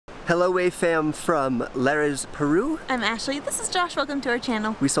Hello Wave fam from Lares, Peru. I'm Ashley. This is Josh. Welcome to our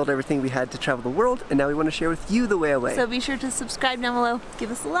channel. We sold everything we had to travel the world, and now we want to share with you the way away. So be sure to subscribe down below,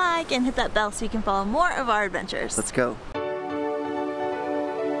 give us a like, and hit that bell so you can follow more of our adventures. Let's go.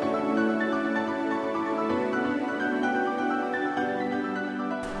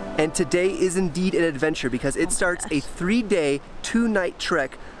 And today is indeed an adventure because it starts a 3-day, 2-night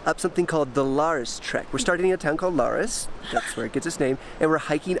trek up something called the Lares trek. We're starting in a town called Lares, that's where it gets its name, and we're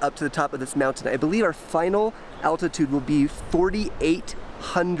hiking up to the top of this mountain. I believe our final altitude will be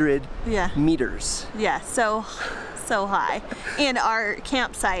 4,800 meters. Yeah, so high. And our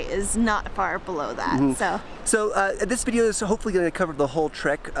campsite is not far below that, So this video is hopefully going to cover the whole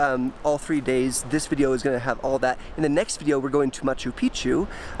trek, all 3 days. This video is going to have all that. In the next video, we're going to Machu Picchu,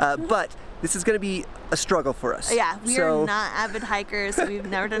 but this is going to be a struggle for us. Yeah, we are not avid hikers. We've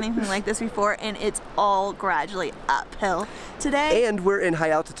never done anything like this before, and it's all gradually uphill today. And we're in high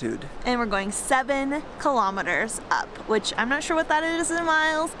altitude. And we're going 7 kilometers up, which I'm not sure what that is in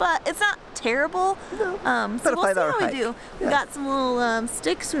miles, but it's not terrible. No, so we'll see how we do. Yeah. We got some little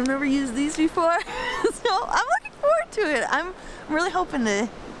sticks. We've never used these before, so I'm looking forward to it. I'm really hoping to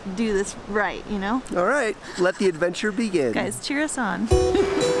do this right, you know? All right, let the adventure begin. Guys, cheer us on.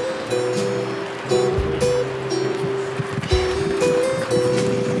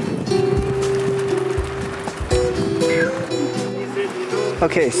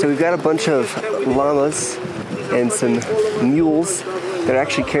 Okay, so we've got a bunch of llamas and some mules that are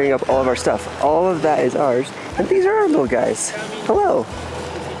actually carrying up all of our stuff. All of that is ours, and these are our little guys. Hello.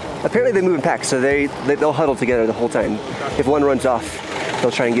 Apparently they move in packs, so they'll huddle together the whole time. If one runs off,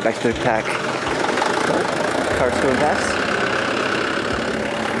 they'll try and get back to their pack. Cars going past.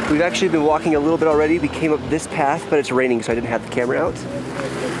 We've actually been walking a little bit already. We came up this path, but it's raining, so I didn't have the camera out. It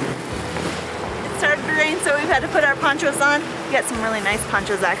started to rain, so we've had to put our ponchos on. We got some really nice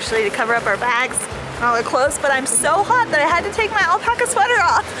ponchos actually to cover up our bags and all our clothes, but I'm so hot that I had to take my alpaca sweater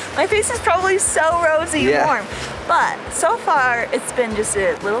off. My face is probably so rosy and warm. But so far, it's been just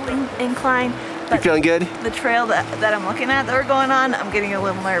a little incline. You feeling good? The trail that I'm looking at that we're going on, I'm getting a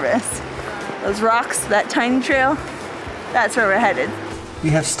little nervous. Those rocks, that tiny trail, that's where we're headed. We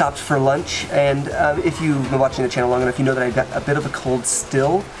have stopped for lunch, and if you've been watching the channel long enough, you know that I've got a bit of a cold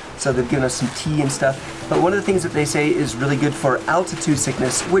still, so they've given us some tea and stuff. But one of the things that they say is really good for altitude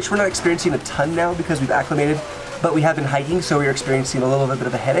sickness, which we're not experiencing a ton now because we've acclimated, but we have been hiking, so we're experiencing a little bit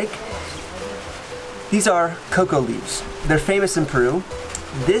of a headache. These are cocoa leaves. They're famous in Peru.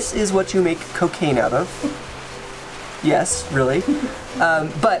 This is what you make cocaine out of. Yes, really.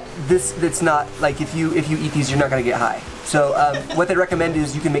 But it's not like if you eat these, you're not gonna get high. So what they recommend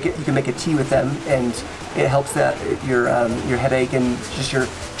is you can make a tea with them, and it helps your headache and just your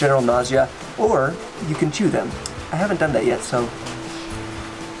general nausea. Or you can chew them. I haven't done that yet, so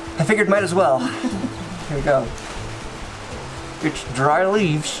I figured might as well. Here we go. It's dry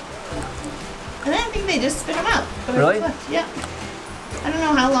leaves. And I think they just spit them out. Really? Yeah. I don't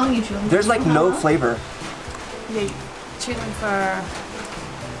know how long you chew them. There's like no flavor. Yeah, you chew them for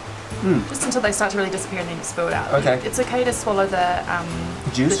just until they start to really disappear and then you spill it out. Okay. It's okay to swallow the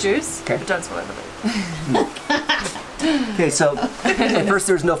juice, okay. But don't swallow the leaf. Okay, so at first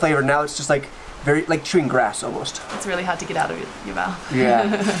there's no flavor. Now it's just like like chewing grass almost. It's really hard to get out of your mouth.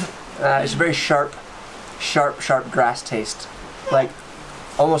 Yeah. It's a very sharp grass taste. Like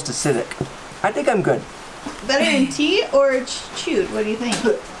almost acidic. I think I'm good. Better in tea or chewed? What do you think?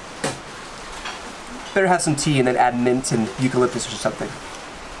 Better have some tea and then add mint and eucalyptus or something.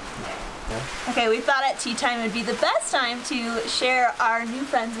 Okay, we thought at tea time would be the best time to share our new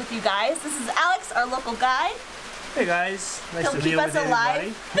friends with you guys. This is Alex, our local guide. Hey guys, nice He'll to be keep us with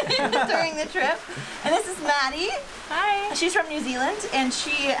alive during the trip. And this is Maddie. Hi. She's from New Zealand, and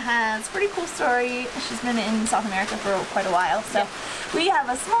she has a pretty cool story. She's been in South America for quite a while. So we have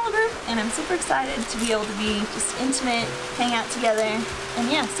a small group, and I'm super excited to be able to be just intimate, hang out together. And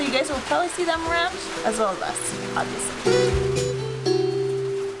yeah, so you guys will probably see them around, as well as us, obviously.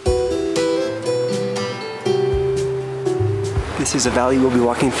 This is a valley we'll be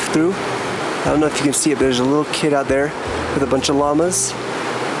walking through. I don't know if you can see it, but there's a little kid out there with a bunch of llamas.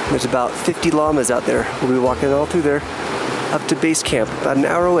 There's about 50 llamas out there. We'll be walking all through there up to base camp, about an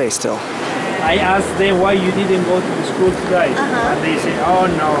hour away still. I asked them why you didn't go to the school today, and they said, oh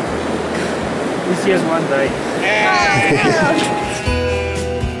no, it's just one day.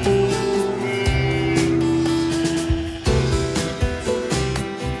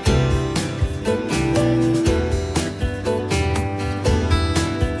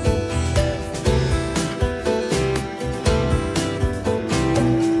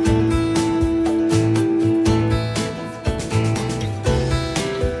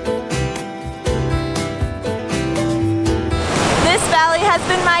 has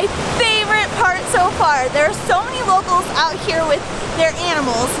been my favorite part so far. There are so many locals out here with their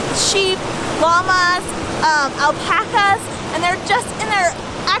animals, sheep, llamas, alpacas, and they're just in their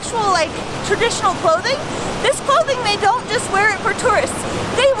actual like traditional clothing. This clothing, they don't just wear it for tourists.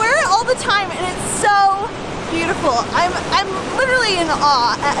 They wear it all the time, and it's so beautiful. I'm literally in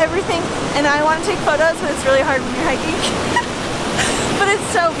awe at everything, and I want to take photos, but it's really hard when you're hiking. But it's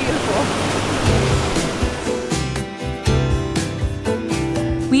so beautiful.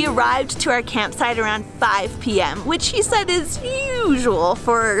 We arrived to our campsite around 5 p.m., which he said is usual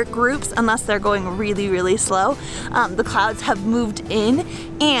for groups unless they're going really, really slow. The clouds have moved in,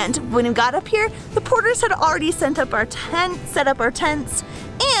 and when we got up here, the porters had already set up our tents,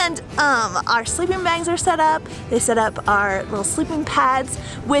 and our sleeping bags are set up. They set up our little sleeping pads.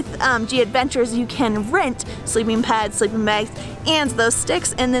 With G Adventures, you can rent sleeping pads, sleeping bags, and those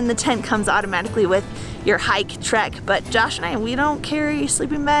sticks, and then the tent comes automatically with your hike trek. But Josh and I, we don't carry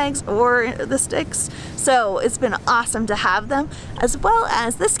sleeping bags or the sticks, so it's been awesome to have them. As well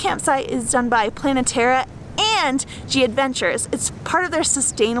as this campsite is done by Planetera and G Adventures. It's part of their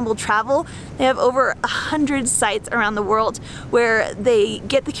sustainable travel. They have over 100 sites around the world where they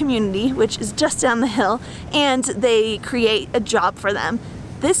get the community, which is just down the hill, and they create a job for them.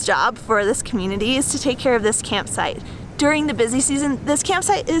 This job for this community is to take care of this campsite. During the busy season, this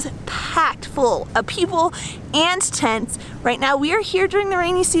campsite is packed full of people and tents. Right now we are here during the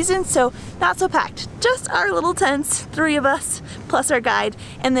rainy season, so not so packed. Just our little tents, 3 of us, plus our guide,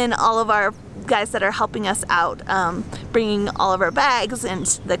 and then all of our guys that are helping us out, bringing all of our bags, and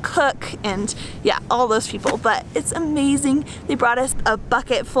the cook, and yeah, all those people. But it's amazing. They brought us a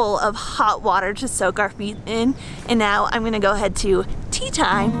bucket full of hot water to soak our feet in, and now I'm gonna go ahead to tea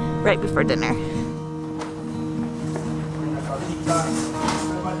time right before dinner.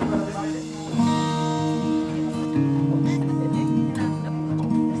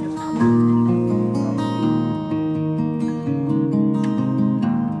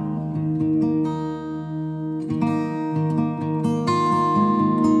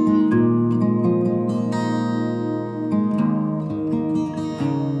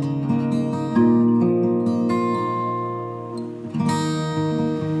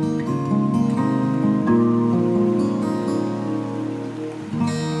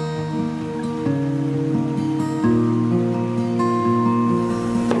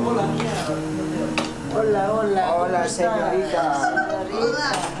 Hola, señorita.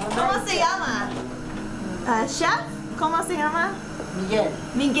 Hola. ¿Cómo se llama? Chef? ¿Cómo se llama? Miguel.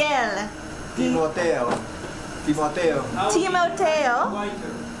 Miguel. Timoteo. Timoteo. Timoteo.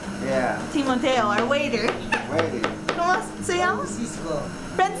 Yeah. Timoteo, our waiter. Wait. ¿Cómo se llama? Francisco.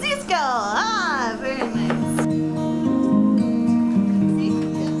 Francisco. Ah, very nice.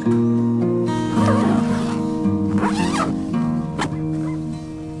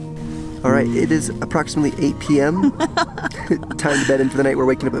 All right, it is approximately 8 p.m. Time to bed in for the night. We're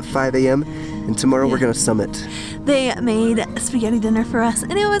waking up at 5 a.m. and tomorrow we're gonna summit. They made spaghetti dinner for us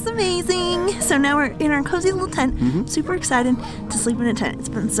and it was amazing. So now we're in our cozy little tent. Super excited to sleep in a tent. It's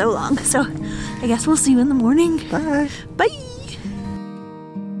been so long. So I guess we'll see you in the morning. Bye. Bye.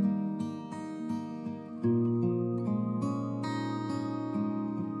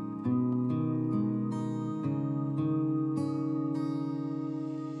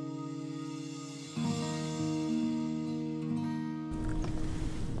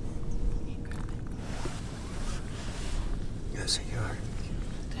 Yes, you are.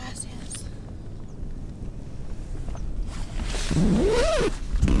 Gracias.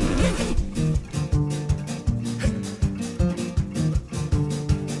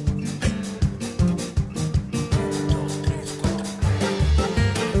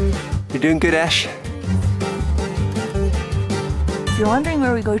 You're doing good, Ash. If you're wondering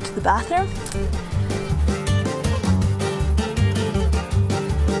where we go to the bathroom,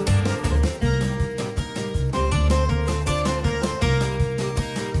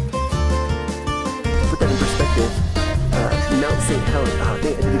 Put that in perspective. Mount St. Helens. Oh,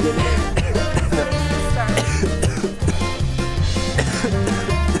 dang, I did it again.